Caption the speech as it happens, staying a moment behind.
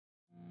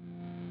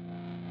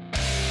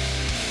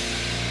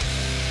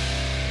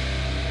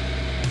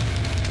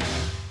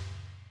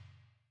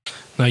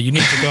No, you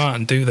need to go out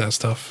and do that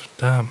stuff.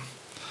 Damn.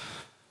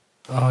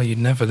 Oh, you'd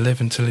never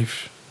live until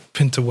you've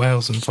been to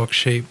Wales and fucked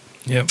sheep.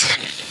 Yep.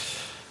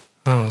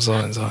 Oh,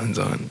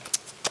 Xiant.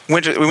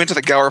 We went to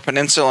the Gower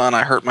Peninsula and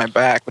I hurt my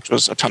back, which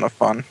was a ton of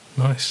fun.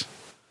 Nice.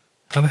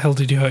 How the hell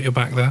did you hurt your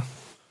back there?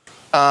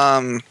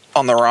 On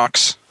the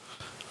rocks.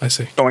 I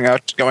see. Going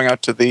out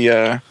to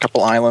the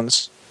couple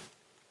islands.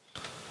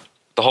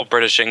 The whole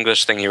British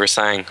English thing you were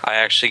saying, I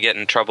actually get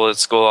in trouble at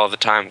school all the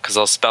time because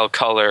I'll spell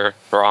color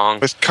wrong.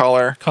 With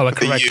color. Color with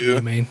correctly, you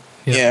mean?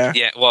 Yeah.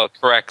 Yeah, well,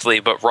 correctly,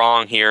 but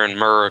wrong here in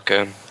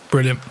America.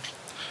 Brilliant.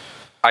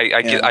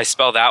 I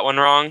spell that one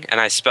wrong,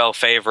 and I spell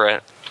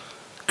favorite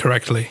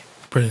correctly.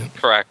 Brilliant.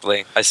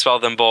 Correctly. I spell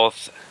them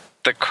both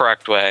the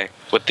correct way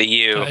with the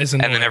U,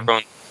 and then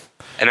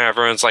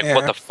everyone's like,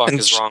 "What the fuck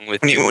is wrong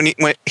with you?"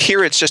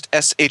 Here it's just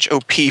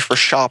SHOP for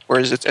shop,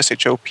 whereas it's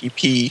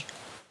SHOPPE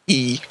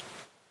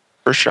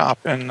for shop.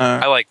 And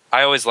I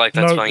always like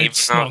that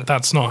spelling.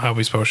 That's not how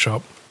we spell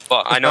shop.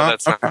 Well, I know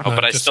that's not how,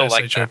 but I still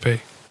like that.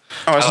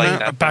 Oh,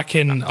 isn't it? Back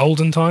in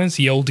olden times,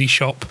 the oldie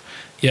shop.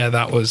 Yeah,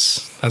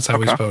 that's how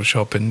we spelled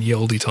shop in the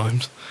oldie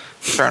times.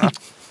 Fair enough.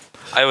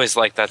 I always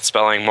like that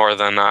spelling more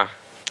than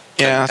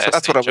yeah, so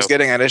that's what I was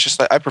getting at. It's just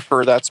that I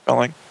prefer that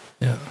spelling.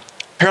 Yeah.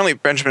 Apparently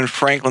Benjamin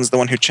Franklin's the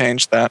one who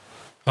changed that.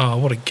 Oh,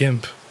 what a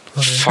gimp.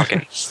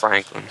 Fucking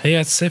Franklin. He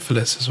had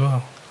syphilis as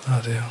well.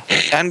 Oh dear.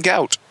 And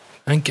gout.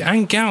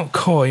 And gout.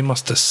 Coy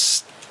must have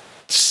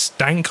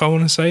stank, I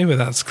want to say, but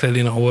that's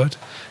clearly not a word.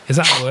 Is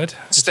that a word?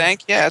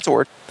 Stank? Yeah, that's a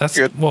word. That's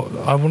good. What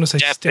I want to say.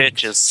 That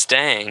bitch is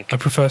stank. I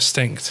prefer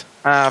stinked.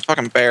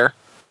 Fucking bear.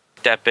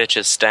 That bitch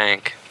is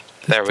stank.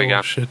 There we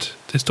go.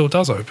 This door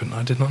does open.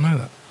 I did not know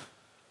that.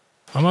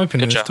 I'm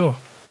opening this door.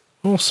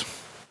 Awesome.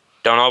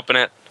 Don't open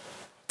it.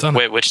 Done.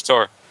 Wait, which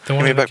door? The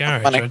one in the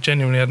garage. I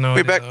genuinely had no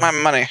idea. Give me back my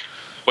money.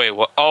 Wait,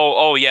 what?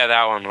 Oh, yeah,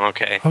 that one.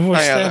 Okay. I've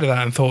always stared at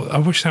that and thought, I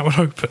wish that would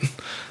open.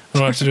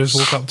 All I have to do is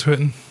walk up to it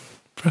and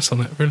press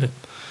on it. Brilliant.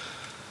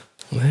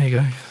 Well, there you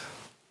go.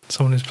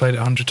 Someone who's played it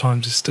 100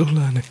 times is still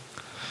learning.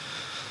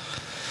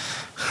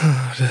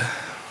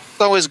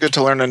 It's always good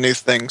to learn a new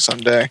thing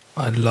someday.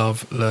 I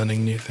love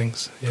learning new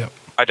things. Yep.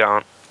 I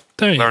don't.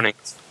 Don't you? Learning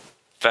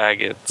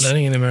faggots.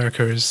 Learning in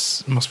America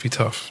must be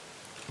tough.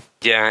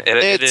 Yeah,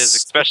 it is,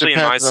 especially in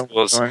my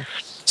schools.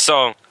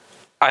 So,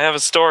 I have a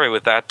story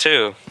with that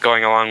too,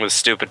 going along with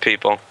stupid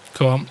people.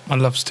 Go on. I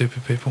love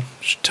stupid people.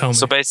 Tell me.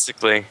 So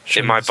basically,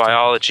 in my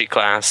biology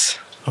class...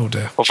 Oh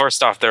dear. Well,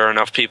 first off, there are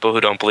enough people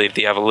who don't believe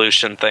the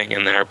evolution thing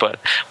in there, but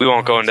we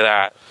won't go into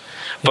that.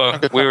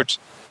 But we were...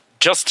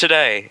 Just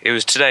today, it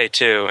was today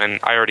too, and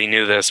I already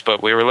knew this,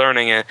 but we were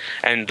learning it,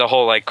 and the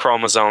whole, like,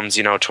 chromosomes,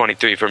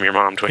 23 from your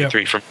mom,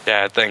 23 from your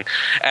dad thing.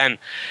 And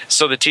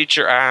so the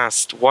teacher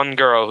asked one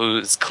girl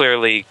who's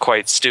clearly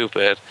quite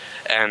stupid,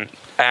 and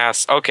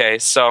asked, okay,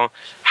 so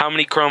how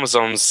many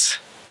chromosomes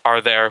are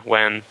there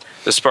when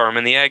the sperm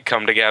and the egg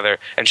come together?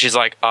 And she's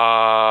like,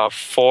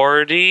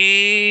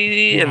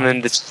 40? And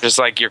then it's just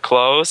like, you're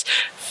close.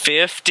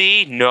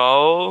 50?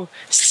 No.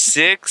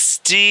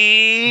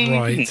 60?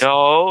 Right.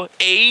 No.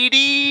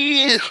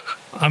 80?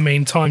 I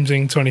mean,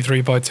 timesing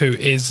 23 by 2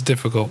 is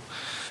difficult.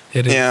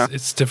 It is. Yeah.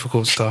 It's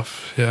difficult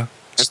stuff. Yeah.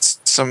 It's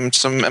some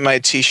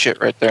MIT shit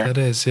right there. It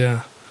is,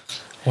 yeah.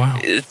 Wow.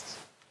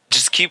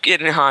 Just keep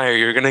getting higher.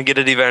 You're going to get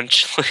it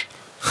eventually.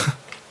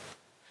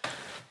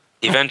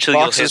 Eventually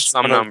you'll hit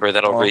some number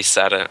that'll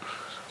reset it.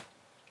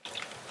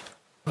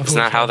 Isn't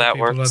that how that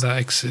works? People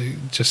like that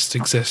just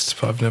exist,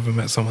 but I've never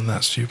met someone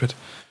that stupid.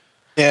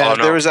 Yeah,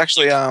 there was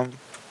actually one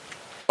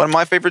of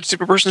my favorite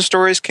super person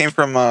stories came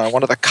from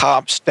one of the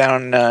cops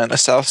down in the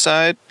south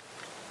side.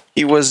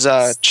 He was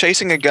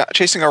chasing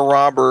a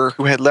robber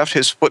who had left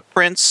his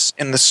footprints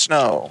in the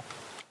snow,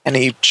 and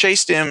he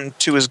chased him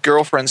to his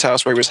girlfriend's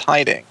house where he was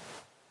hiding.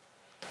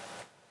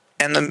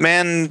 And the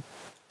man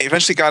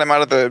eventually got him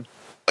out of the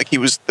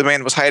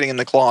man was hiding in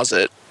the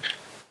closet,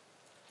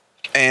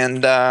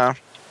 and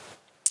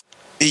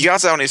he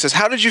gets out and he says,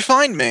 "How did you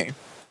find me?"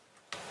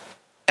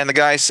 And the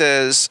guy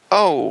says,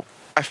 "Oh,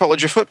 I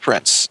followed your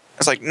footprints."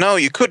 It's like, "No,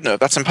 you couldn't have.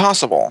 That's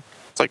impossible."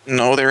 It's like,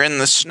 "No, they're in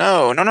the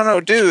snow." No,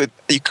 dude,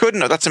 you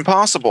couldn't have. That's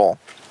impossible.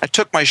 I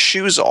took my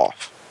shoes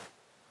off.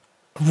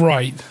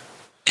 Right.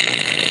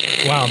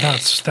 Wow,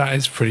 that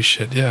is pretty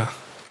shit. Yeah.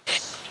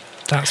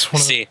 That's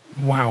one.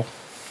 Wow.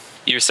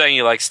 You're saying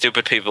you like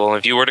stupid people.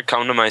 If you were to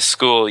come to my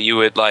school, you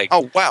would like.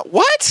 Oh wow!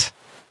 What?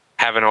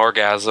 Have an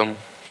orgasm.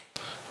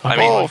 I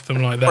mean, like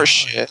them like that. For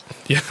shit.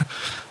 Yeah,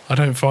 I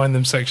don't find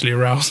them sexually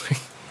arousing.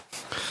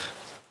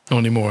 Not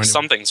anymore. Anyway.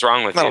 Something's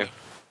wrong with you.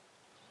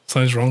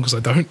 Something's wrong because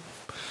I don't.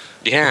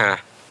 Yeah.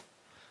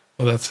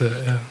 Well, that's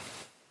it.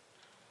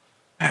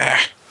 Yeah.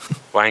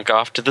 Wank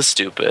off to the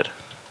stupid.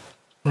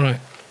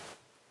 Right.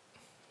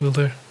 Will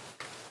do.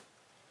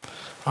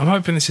 I'm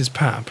hoping this is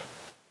Pab.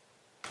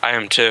 I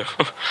am too.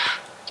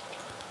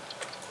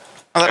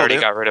 I already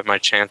got rid of my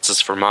chances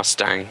for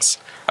Mustangs.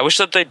 I wish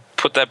that they'd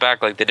put that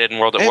back like they did in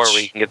World at War,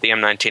 where you can get the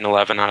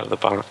M1911 out of the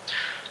box.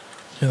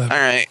 Yeah, all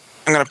right,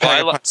 I'm gonna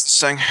pack up this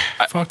thing.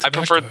 I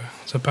prefer.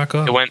 So back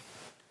up. It went.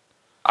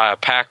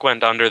 Pack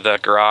went under the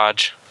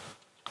garage.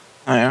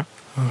 Oh yeah.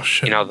 Oh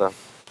shit. You know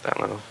that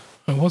little.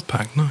 Oh, it was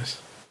packed.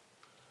 Nice.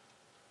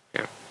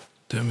 Yeah.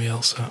 Doing me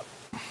else out.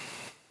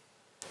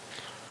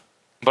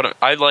 But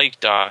I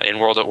liked in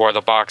World at War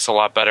the box a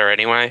lot better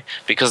anyway,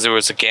 because there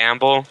was a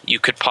gamble. You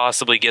could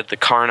possibly get the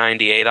Car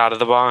 98 out of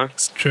the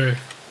box. True.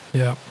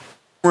 Yeah.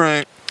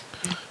 Right.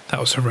 That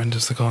was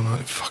horrendous. The car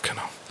night. Fucking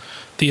hell.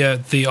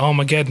 The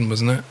Armageddon,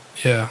 wasn't it?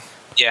 Yeah.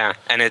 Yeah,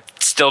 and it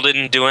still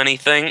didn't do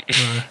anything.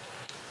 No.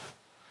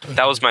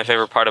 That was my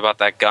favorite part about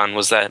that gun,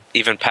 was that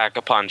even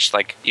Pack-a-Punch,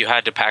 like, you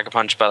had to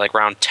Pack-a-Punch by, like,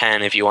 round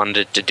 10 if you wanted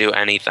it to do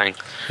anything.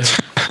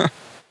 Yeah.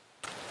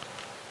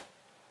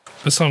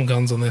 But some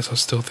guns on this, I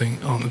still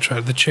think aren't the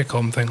trade. The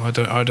Chick-On thing, I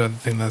don't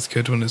think that's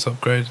good when it's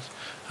upgraded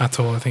at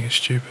all. I think it's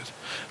stupid.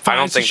 I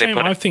don't think they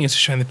put it. I think it's a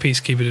shame the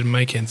Peacekeeper didn't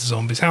make it into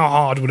zombies. How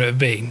hard would it have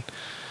been?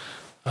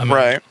 I mean,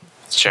 right.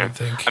 Sure.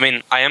 I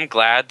mean, I am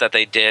glad that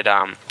they did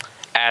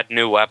add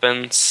new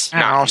weapons.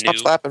 Not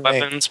new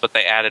weapons, but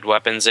they added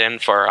weapons in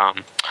for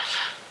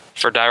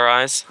Die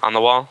Rise on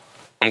the wall.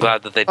 I'm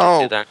glad that they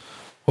did do that.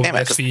 Well,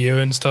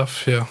 SVU and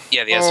stuff, yeah.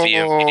 Yeah, the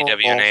SVU,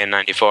 PDW, and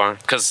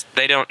AN-94, because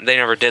they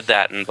never did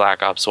that in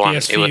Black Ops 1. The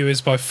SVU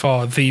is by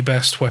far the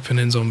best weapon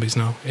in zombies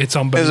now. It's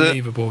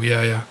unbelievable.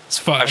 Yeah. It's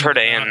fun. I've heard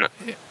AN's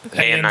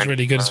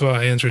really good as well.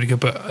 AN's really good,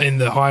 but in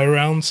the higher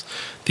rounds,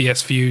 the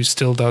SVU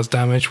still does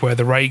damage. Where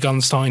the ray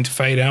gun's starting to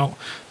fade out,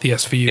 the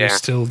SVU is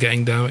still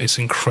getting down. It's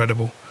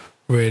incredible.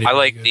 Really, I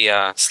like good. the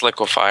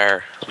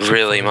Sliquifire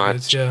really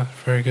much. Good. Yeah,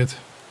 very good.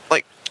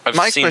 Like, I've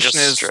my seen question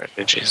just is,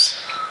 strategies.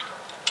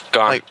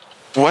 Gone. like,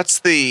 what's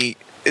the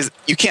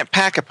you can't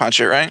Pack-a-Punch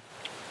it, right?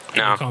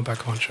 No, You can't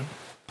Pack-a-Punch it.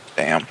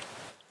 Damn.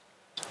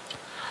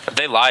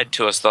 they lied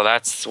to us though.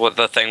 That's what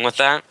the thing with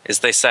that is.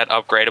 They said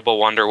upgradable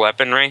wonder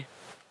weaponry.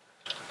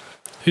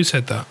 Who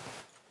said that?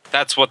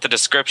 That's what the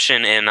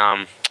description in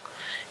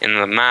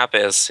the map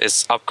is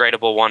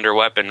upgradable wonder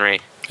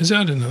weaponry. Is it?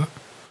 I didn't know that.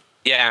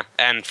 Yeah,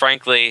 and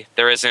frankly,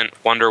 there isn't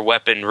wonder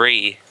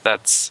weaponry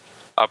that's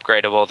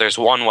upgradable. There's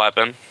one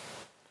weapon.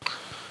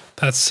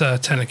 That's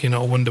technically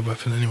not a wonder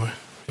weapon anyway.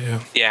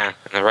 Yeah. Yeah,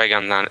 and the ray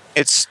gun's not.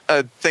 It's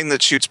a thing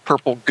that shoots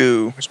purple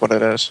goo, is what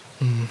it is.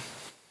 Mm.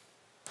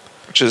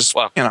 Which is,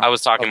 Well, I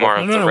was talking more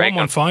of the ray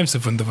gun. 115's the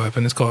wonder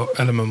weapon. It's got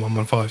element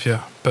 115,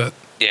 yeah. But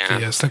Yeah,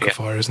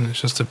 Sliquifire, isn't it?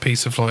 It's just a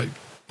piece of like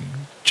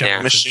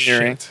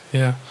machinery. Shit.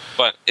 Yeah.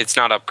 But it's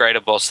not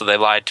upgradable, so they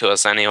lied to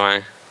us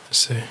anyway. I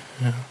see.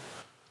 Yeah.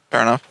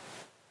 Fair enough.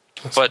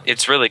 But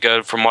it's really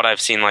good from what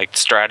I've seen, like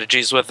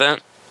strategies with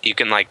it. You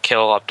can like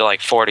kill up to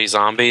like 40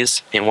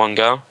 zombies in one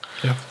go.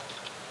 Yeah.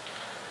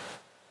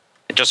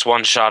 Just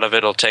one shot of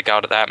it will take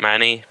out that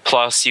many.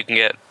 Plus, you can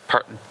get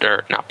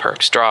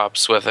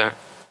drops with it.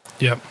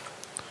 Yep.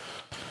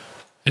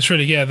 It's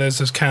really, there's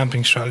those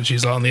camping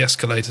strategies like on the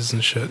escalators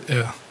and shit,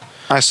 yeah.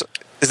 Is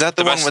that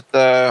the one with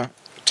the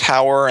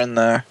tower and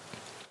the...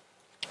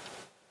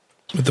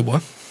 With the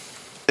what?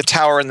 The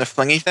tower and the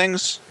flingy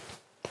things?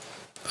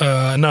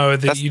 No,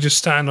 you just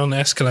stand on the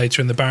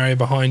escalator and the barrier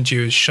behind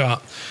you is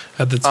shut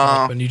at the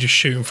top and you just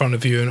shoot in front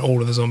of you and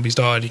all of the zombies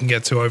died. You can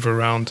get to over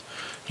round.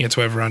 You get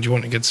to over round. You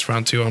want to get to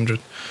around 200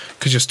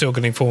 because you're still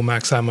getting full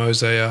max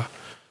ammos.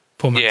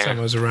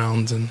 Ammos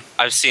around, and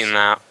I've seen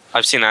that.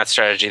 I've seen that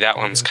strategy. That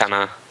one's kind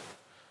of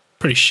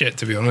pretty shit,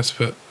 to be honest.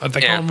 But they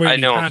can't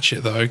really patch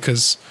it though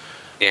because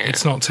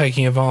it's not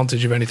taking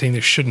advantage of anything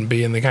that shouldn't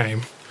be in the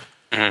game.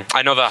 Mm-hmm.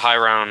 I know the high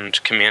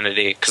round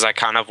community because I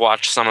kind of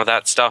watched some of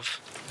that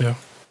stuff. Yeah.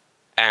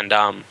 And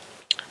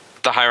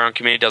the high round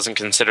community doesn't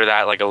consider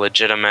that like a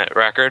legitimate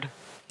record.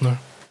 No.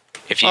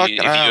 If you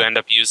end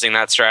up using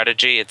that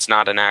strategy, it's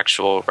not an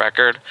actual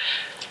record.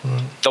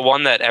 Right. The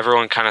one that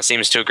everyone kind of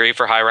seems to agree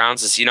for high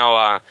rounds is,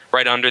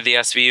 right under the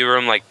SVU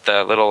room, like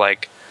the little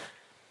like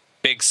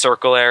big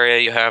circle area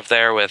you have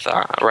there with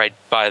right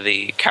by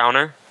the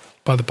counter.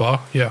 By the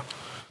bar, yeah.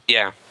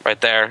 Yeah, right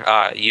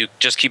there. You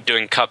just keep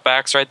doing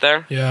cutbacks right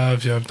there. Yeah,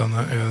 I've done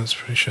that. Yeah, that's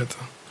pretty shit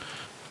though.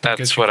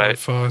 That's what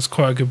It's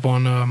quite a good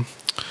one.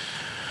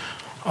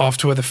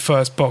 After where the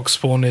first box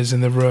spawn is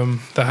in the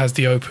room that has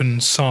the open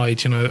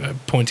side,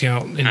 pointing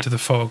out into the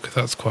fog.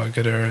 That's quite a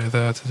good area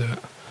there to do it.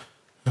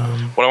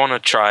 What I want to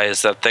try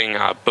is that thing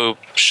Boop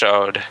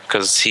showed,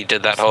 because he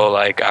did that whole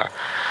like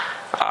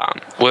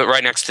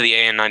right next to the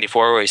AN-94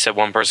 where he said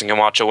one person can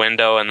watch a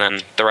window and then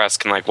the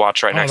rest can like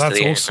watch right next to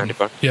the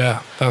AN-94.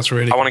 Yeah, that's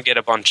really. I want to get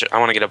a bunch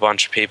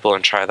of people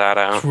and try that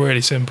out. It's really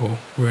simple.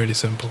 Really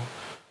simple.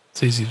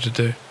 It's easy to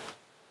do.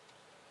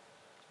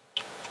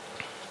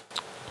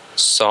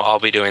 So I'll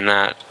be doing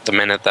that the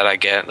minute that I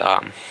get it.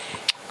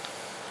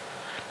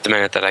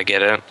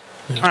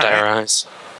 Die Rise.